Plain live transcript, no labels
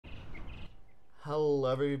Hello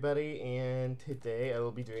everybody, and today I will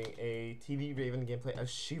be doing a TV Raven gameplay as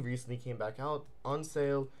she recently came back out on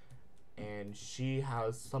sale, and she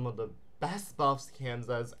has some of the best buffs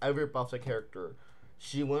Kansas ever buffed a character.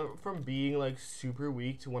 She went from being like super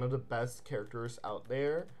weak to one of the best characters out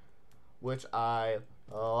there, which I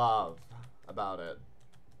love about it.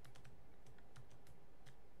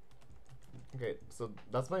 Okay, so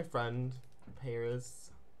that's my friend, Paris.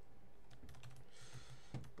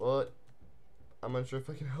 But I'm unsure if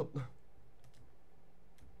I can help them.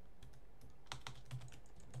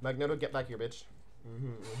 Magneto, get back here, bitch.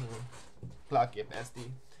 Clock it, bestie.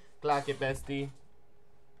 Clock it, bestie.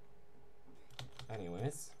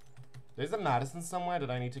 Anyways, there's a Madison somewhere that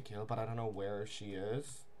I need to kill, but I don't know where she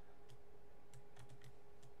is.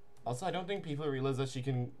 Also, I don't think people realize that she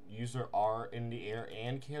can use her R in the air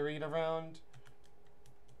and carry it around.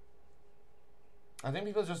 I think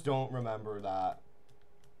people just don't remember that.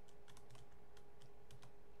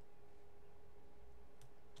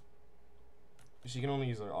 She can only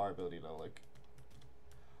use her R ability though, like.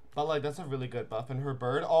 But like, that's a really good buff, and her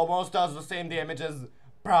bird almost does the same damage as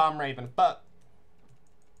Prom Raven, but.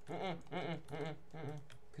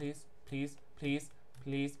 Please, please, please,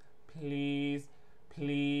 please, please,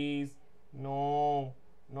 please. No.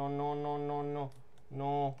 No, no, no, no, no.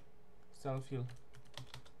 No. Self-heal.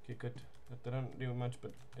 Okay, good. That didn't do much,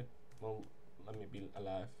 but it will let me be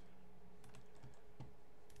alive.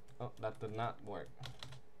 Oh, that did not work.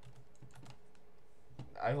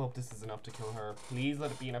 I hope this is enough to kill her. Please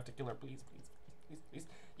let it be enough to kill her. Please, please, please, please.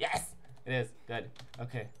 Yes! It is. Good.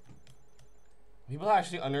 Okay. People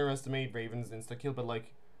actually underestimate Raven's insta-kill, but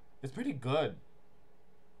like, it's pretty good.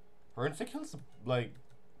 Her insta-kill's like,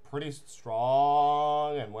 pretty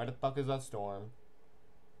strong. And where the fuck is that storm?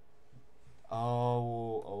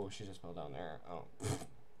 Oh, she just fell down there. Oh.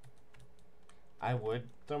 I would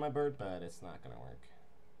throw my bird, but it's not gonna work.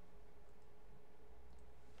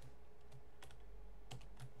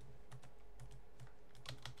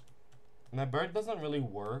 My bird doesn't really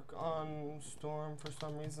work on Storm for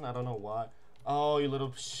some reason. I don't know why. Oh, you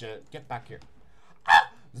little shit. Get back here.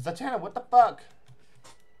 Ah! Zatanna, what the fuck?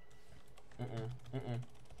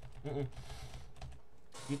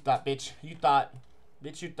 You thought, bitch. You thought.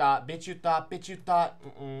 Bitch, you thought. Bitch, you thought. Bitch, you thought.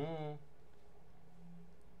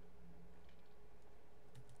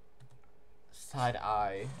 Side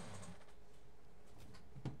eye.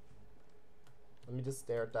 Let me just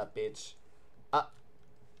stare at that bitch.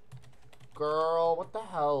 Girl, what the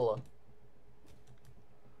hell?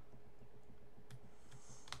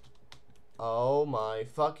 Oh my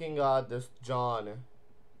fucking god, this John.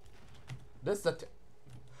 This is a you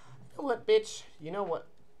know what, bitch? You know what?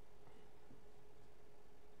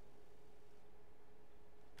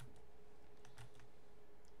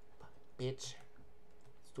 Bitch.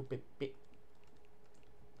 Stupid bitch.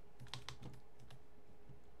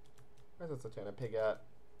 Where's that Zatanna pig at?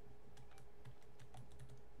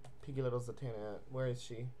 Piggy little Zatanna. Where is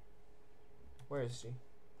she? Where is she?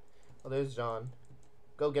 Oh, there's John.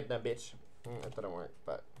 Go get that bitch. It didn't work,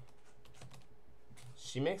 but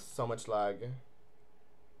she makes so much lag.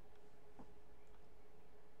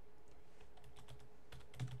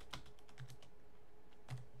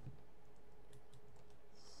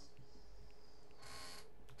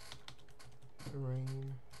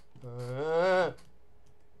 Rain.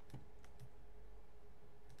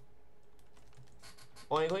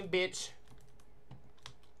 Oink, bitch.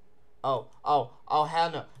 Oh,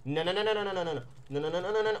 hell no. No, no, no, no, no, no, no, no, no, no, no,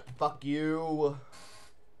 no, no, no, no. Fuck you.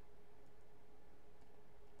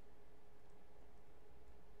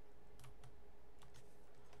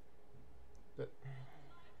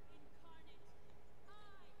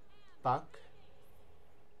 Fuck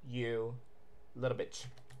you, little bitch.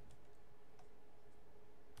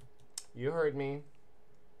 You heard me.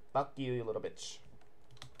 Fuck you, you little bitch.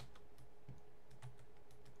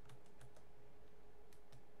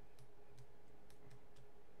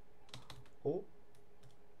 Oh,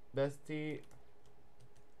 bestie.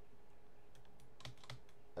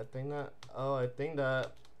 I think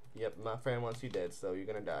that, yep, my friend wants you dead, so you're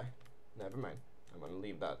gonna die. Never mind. I'm gonna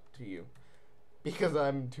leave that to you. Because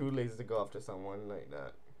I'm too lazy to go after someone like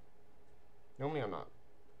that. Normally I'm not.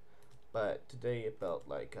 But today it felt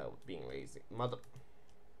like I was being lazy. Mother.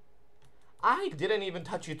 I didn't even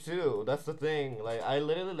touch you too. That's the thing. Like, I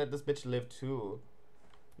literally let this bitch live too.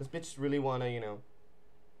 This bitch really wanna, you know.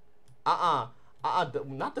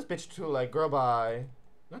 Not this bitch too, like, girl, bye.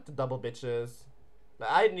 Not the double bitches. Like,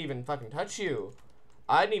 I didn't even fucking touch you.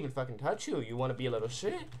 I didn't even fucking touch you. You wanna be a little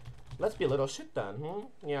shit? Let's be a little shit then,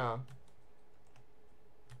 Yeah.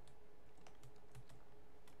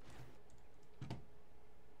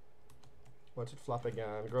 Watch it flop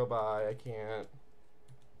again. Girl, bye. I can't.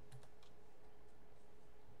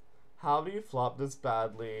 How do you flop this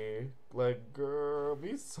badly? Like, girl,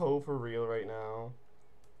 be so for real right now.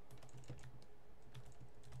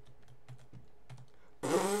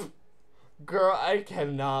 Girl, I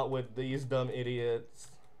cannot with these dumb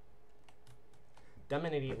idiots. Dumb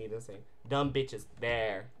and idiot mean the same. Dumb bitches.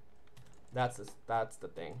 There. That's the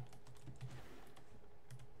thing.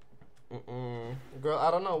 Girl,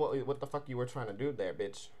 I don't know what the fuck you were trying to do there,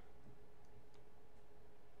 bitch.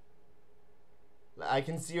 I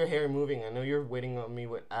can see your hair moving. I know you're waiting on me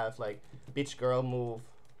with ass like, bitch, girl, move.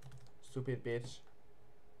 Stupid bitch.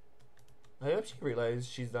 I hope she realizes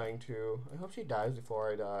she's dying too. I hope she dies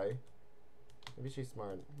before I die. Maybe she's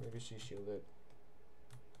smart. Maybe she's shielded.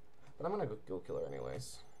 But I'm gonna go kill her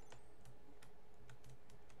anyways.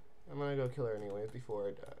 I'm gonna go kill her anyways before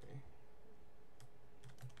I die.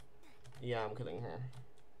 Yeah, I'm killing her.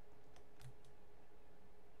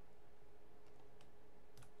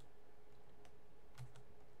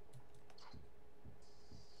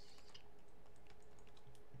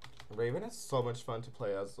 Raven is so much fun to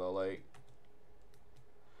play as though, like.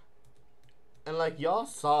 And like, y'all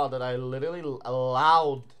saw that I literally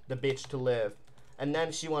allowed the bitch to live. And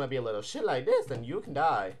then she wanna be a little shit like this, then you can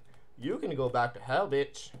die. You can go back to hell,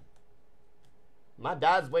 bitch. My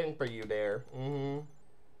dad's waiting for you there.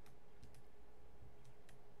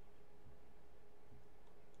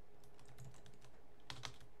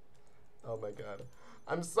 Oh my god.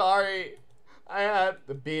 I'm sorry. I had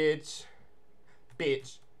the bitch.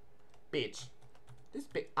 Bitch. Bitch. This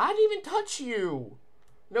bitch. I didn't even touch you.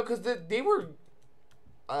 No, because they were,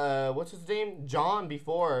 what's his name? John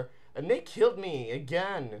before. And they killed me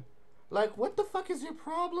again. Like, what the fuck is your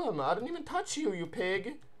problem? I didn't even touch you, you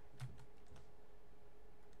pig.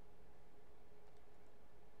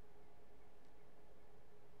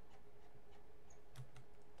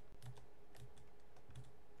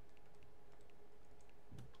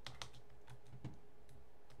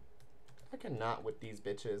 I cannot with these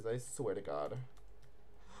bitches. I swear to God.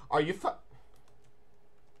 Are you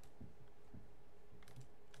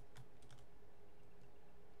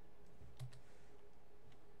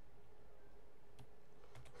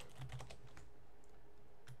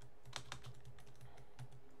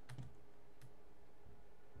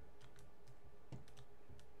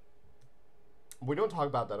We don't talk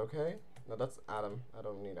about that, okay? No, that's Adam. I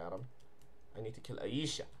don't need Adam. I need to kill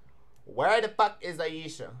Aisha. Where the fuck is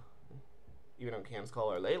Aisha? Even though Cam's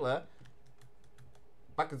call her Layla.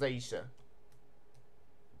 Fuck is Aisha?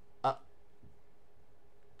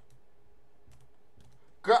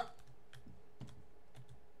 Girl.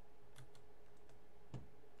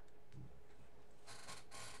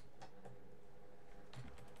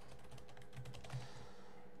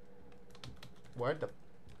 Where the...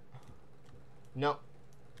 No.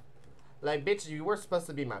 Like, bitch, you were supposed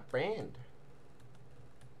to be my friend.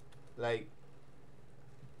 Like...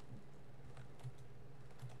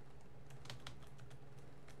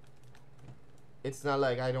 It's not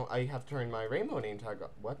like I have turned my rainbow name tag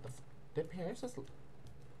up. What the f... Did parents just...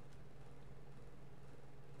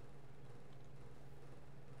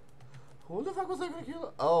 Who the fuck was I gonna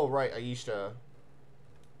kill? Oh, right, Aisha.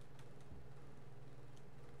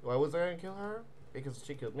 Why was I gonna kill her? Because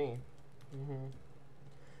she killed me.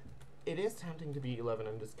 It is tempting to be 11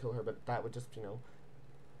 and just kill her, but that would just, you know,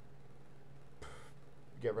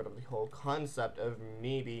 get rid of the whole concept of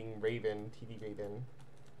me being Raven, TV Raven.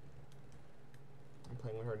 I'm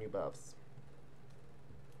playing with her new buffs.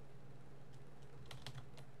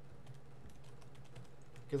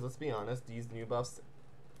 Because let's be honest, these new buffs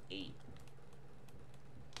ate.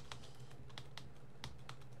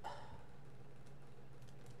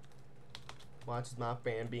 Watches my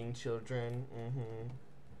fan being children.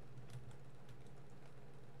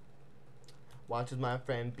 Watches my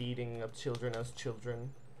friend beating up children as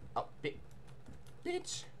children. Oh,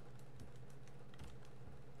 bitch.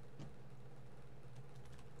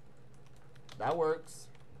 That works.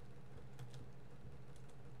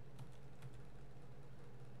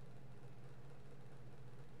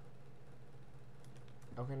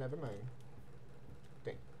 Okay, never mind.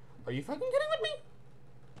 Dang. Are you fucking kidding with me?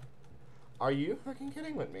 Are you fucking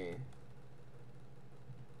kidding with me?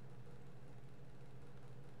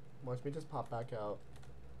 Watch me just pop back out.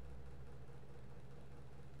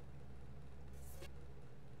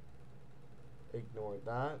 Ignore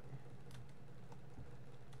that.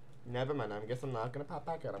 Never mind. I guess I'm not gonna pop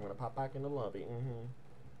back out. I'm gonna pop back in the lobby.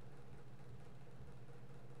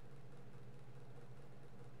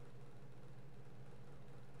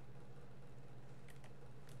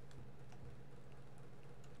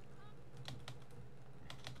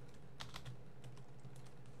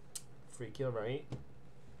 free kill, right?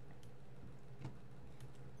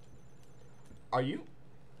 Are you?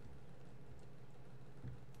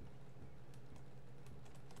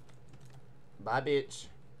 Bye, bitch.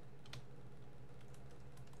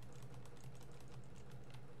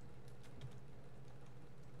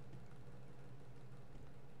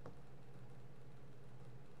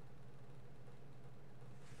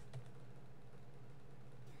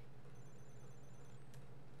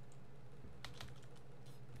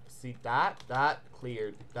 See, that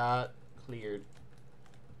cleared. That cleared.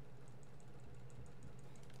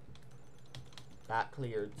 That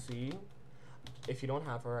cleared. See? If you don't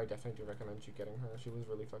have her, I definitely do recommend you getting her. She was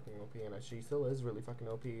really fucking OP, and she still is really fucking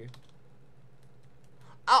OP.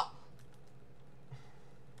 Ow!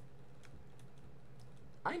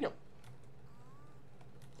 I know.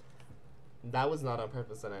 That was not on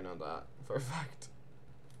purpose, and I know that for a fact.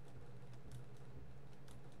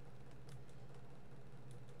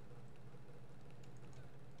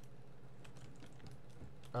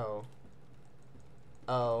 Oh.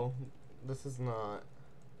 Oh. This is not.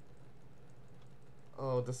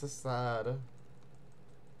 Oh, this is sad.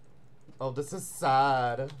 Oh, this is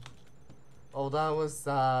sad. Oh, that was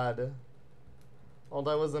sad. Oh,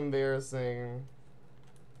 that was embarrassing.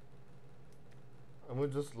 I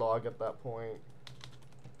would just log at that point.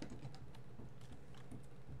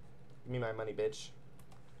 Give me my money, bitch.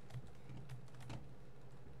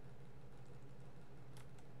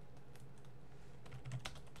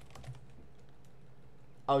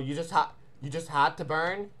 Oh, you just had to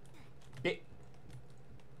burn?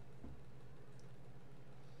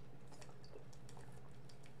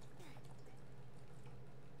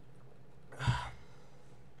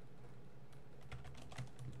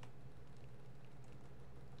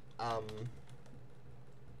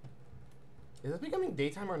 Is it becoming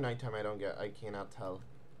daytime or nighttime? I cannot tell.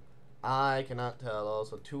 I cannot tell.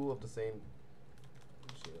 Also, two of the same.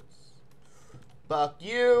 Shits. Fuck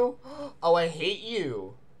you. Oh, I hate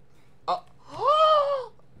you.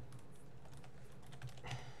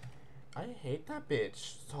 I hate that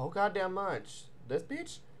bitch so goddamn much. This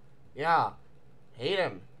bitch? Yeah. Hate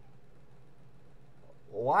him.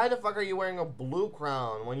 Why the fuck are you wearing a blue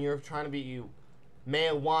crown when you're trying to be you?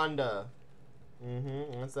 May Wanda.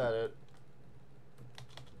 I said it.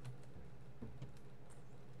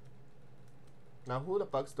 Now who the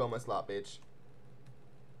fuck stole my slot, bitch?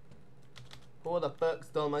 Who the fuck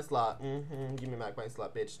stole my slot? Give me back my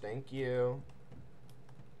slot, bitch. Thank you.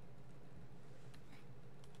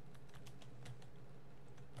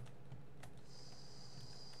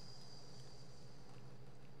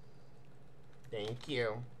 Thank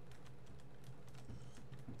you.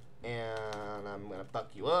 And I'm gonna fuck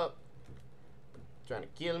you up. Trying to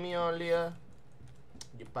kill me earlier.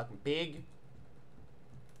 You fucking pig.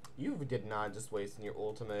 You did not just waste your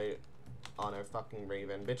ultimate on a fucking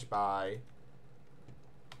Raven. Bitch, bye.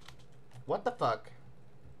 What the fuck?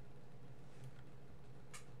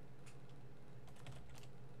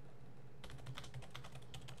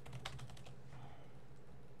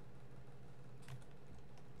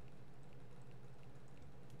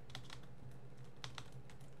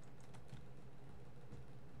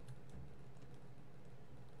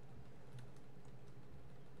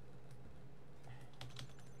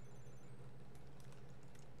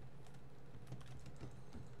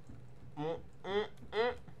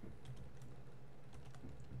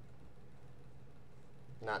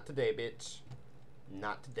 Not today, bitch.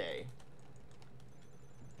 Not today.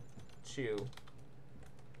 Chew.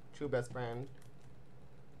 Chew, best friend.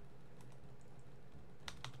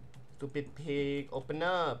 Stupid pig. Open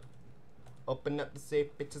up. Open up the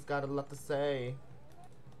safe. Bitches got a lot to say.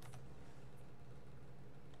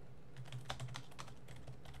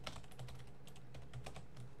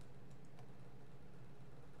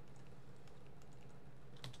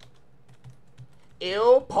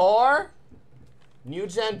 Ew, poor. New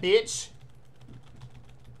gen, bitch.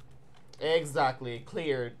 Exactly.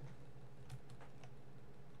 Cleared.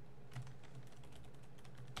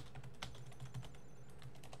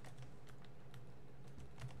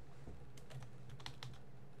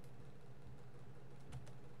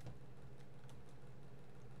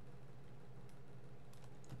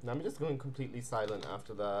 Now I'm just going completely silent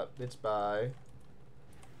after that. Bitch, bye.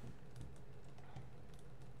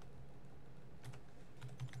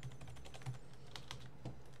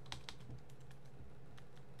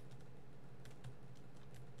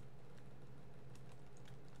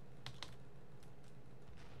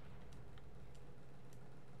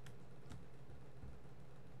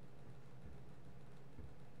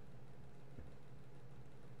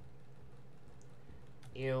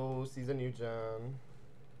 Ew, season new gen.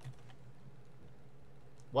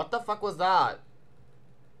 What the fuck was that?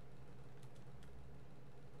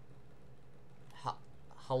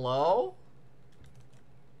 Hello?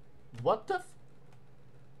 What the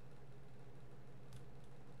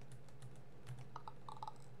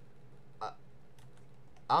f-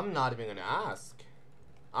 I'm not even gonna ask.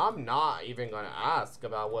 I'm not even gonna ask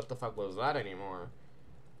about what the fuck was that anymore.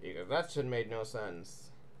 Because that shit made no sense.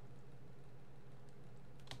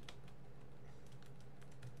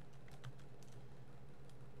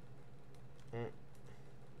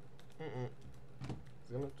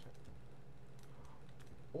 It's gonna check.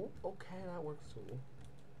 Oh, okay, that works too.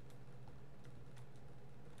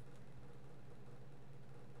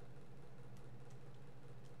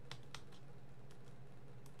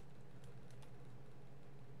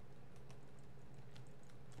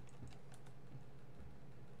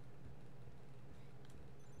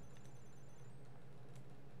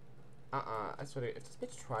 I swear to God, if this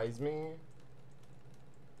bitch tries me.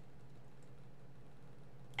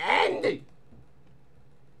 Andy!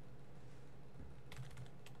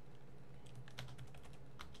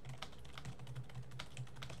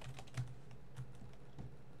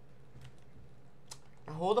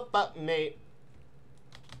 Hold the fuck, mate.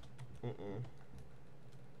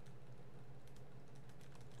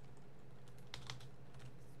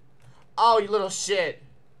 Oh, you little shit.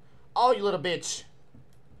 Oh, you little bitch.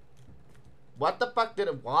 What the fuck did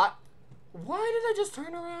it? What? Why did I just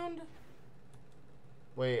turn around?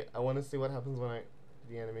 Wait, I want to see what happens when I.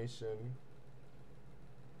 The animation.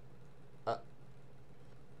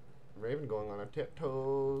 Raven going on her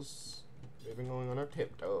tiptoes. Raven going on her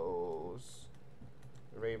tiptoes.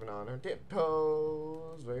 Raven on her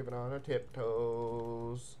tiptoes. Raven on her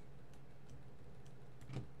tiptoes.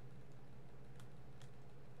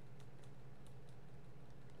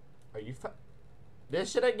 Are you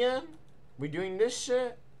this shit again? We doing this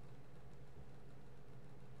shit?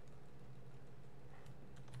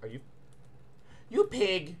 Are you? You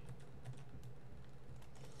pig!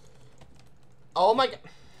 Oh my god!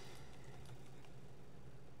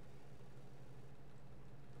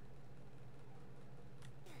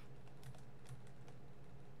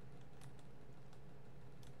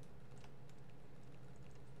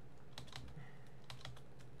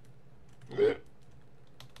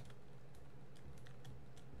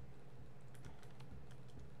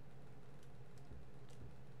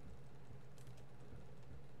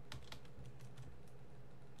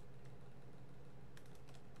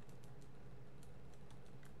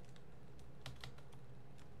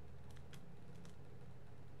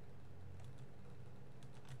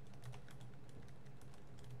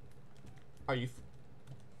 Are you?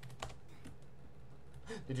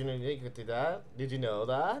 Did you know you could do that? Did you know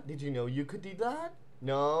that? Did you know you could do that?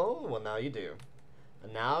 No? Well, now you do.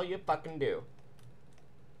 And now you fucking do.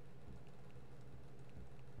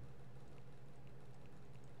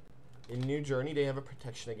 In New Journey, they have a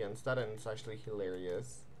protection against that, and it's actually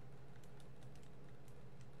hilarious.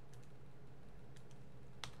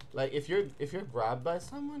 Like, if you're grabbed by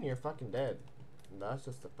someone, you're fucking dead. And that's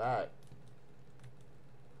just a fact.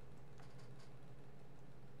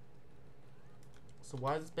 So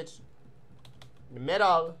why is this bitch in the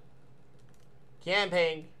middle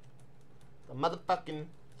camping the motherfucking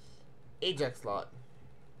Ajax lot?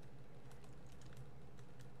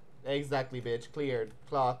 Exactly, bitch. Cleared.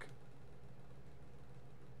 Clock.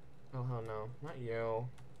 Oh, hell no. Not you.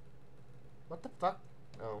 What the fuck?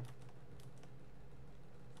 Oh.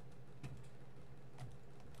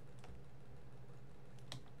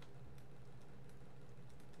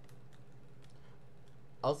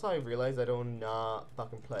 Also, I realized I do not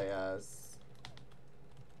fucking play as.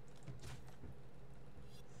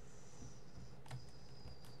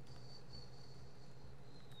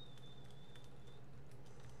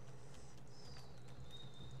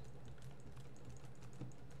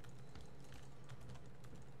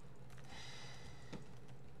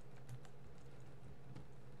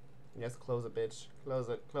 Yes, close it, bitch. Close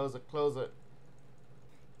it, close it, close it.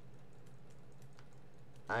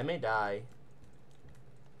 I may die,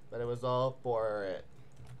 but it was all for it.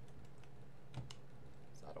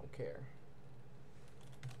 So I don't care.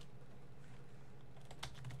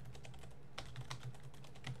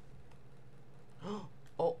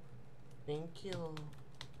 Oh, thank you.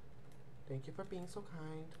 Thank you for being so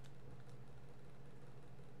kind.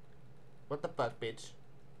 What the fuck, bitch?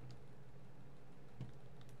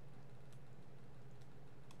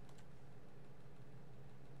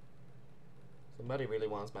 Somebody really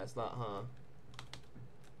wants my slot, huh?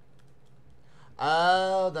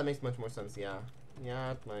 Oh, that makes much more sense, yeah.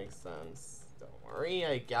 Yeah, it makes sense. Don't worry,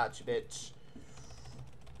 I got you, bitch.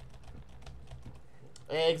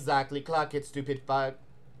 Exactly, clock it, stupid fuck.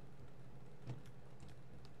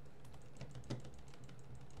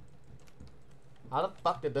 How the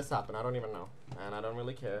fuck did this happen? I don't even know. And I don't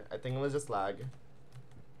really care. I think it was just lag.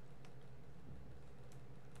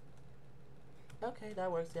 Okay,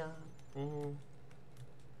 that works, yeah.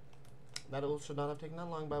 That should not have taken that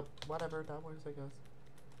long, but whatever, that works, I guess.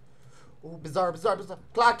 Ooh, bizarre.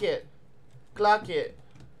 Clock it! Clock it!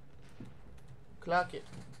 Clock it.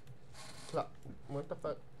 What the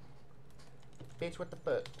fuck? Bitch, what the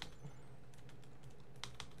fuck?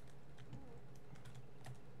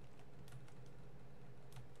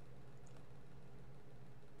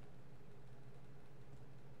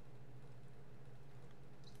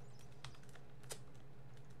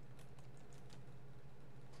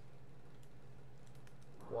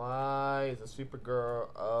 Why is a Supergirl?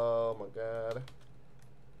 Oh my god.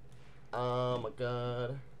 Oh my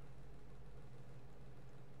god.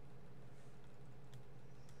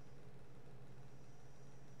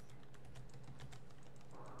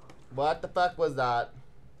 What the fuck was that?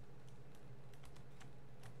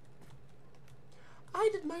 I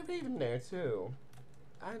did my Raven there too.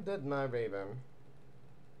 I did my Raven.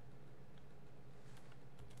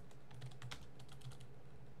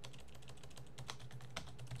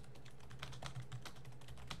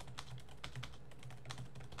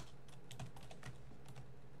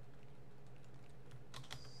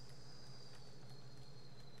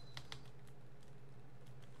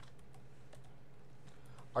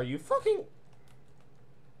 Are you fucking...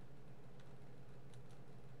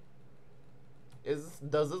 Does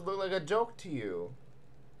this look like a joke to you?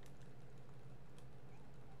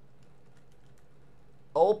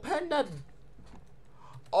 Open the...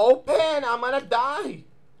 Open! I'm gonna die!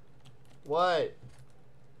 What?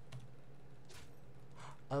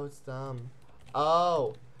 Oh, it's them.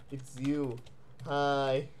 Oh, it's you.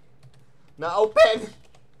 Hi. Now open!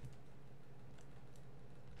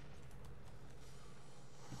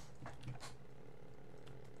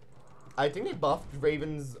 I think they buffed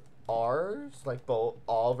Raven's R's, like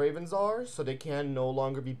all Raven's R's, so they can no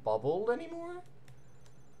longer be bubbled anymore.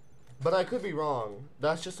 But I could be wrong.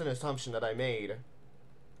 That's just an assumption that I made.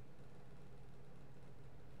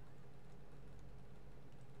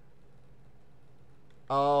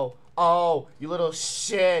 Oh, you little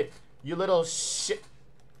shit. You little shit.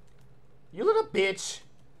 You little bitch.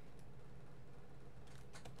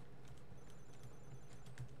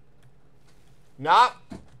 Nah.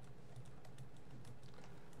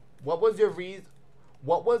 What was your reason?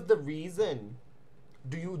 What was the reason?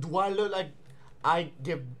 Do I look like I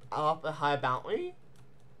give off a high bounty?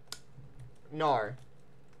 Nar.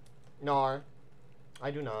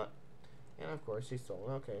 I do not. And of course she's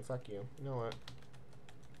stolen. Okay, fuck you. You know what?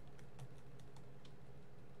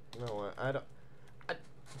 You know what? I don't.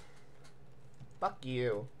 Fuck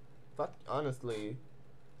you. Fuck, honestly.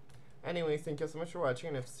 Anyways, thank you so much for watching,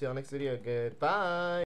 and I'll see you on the next video. Goodbye.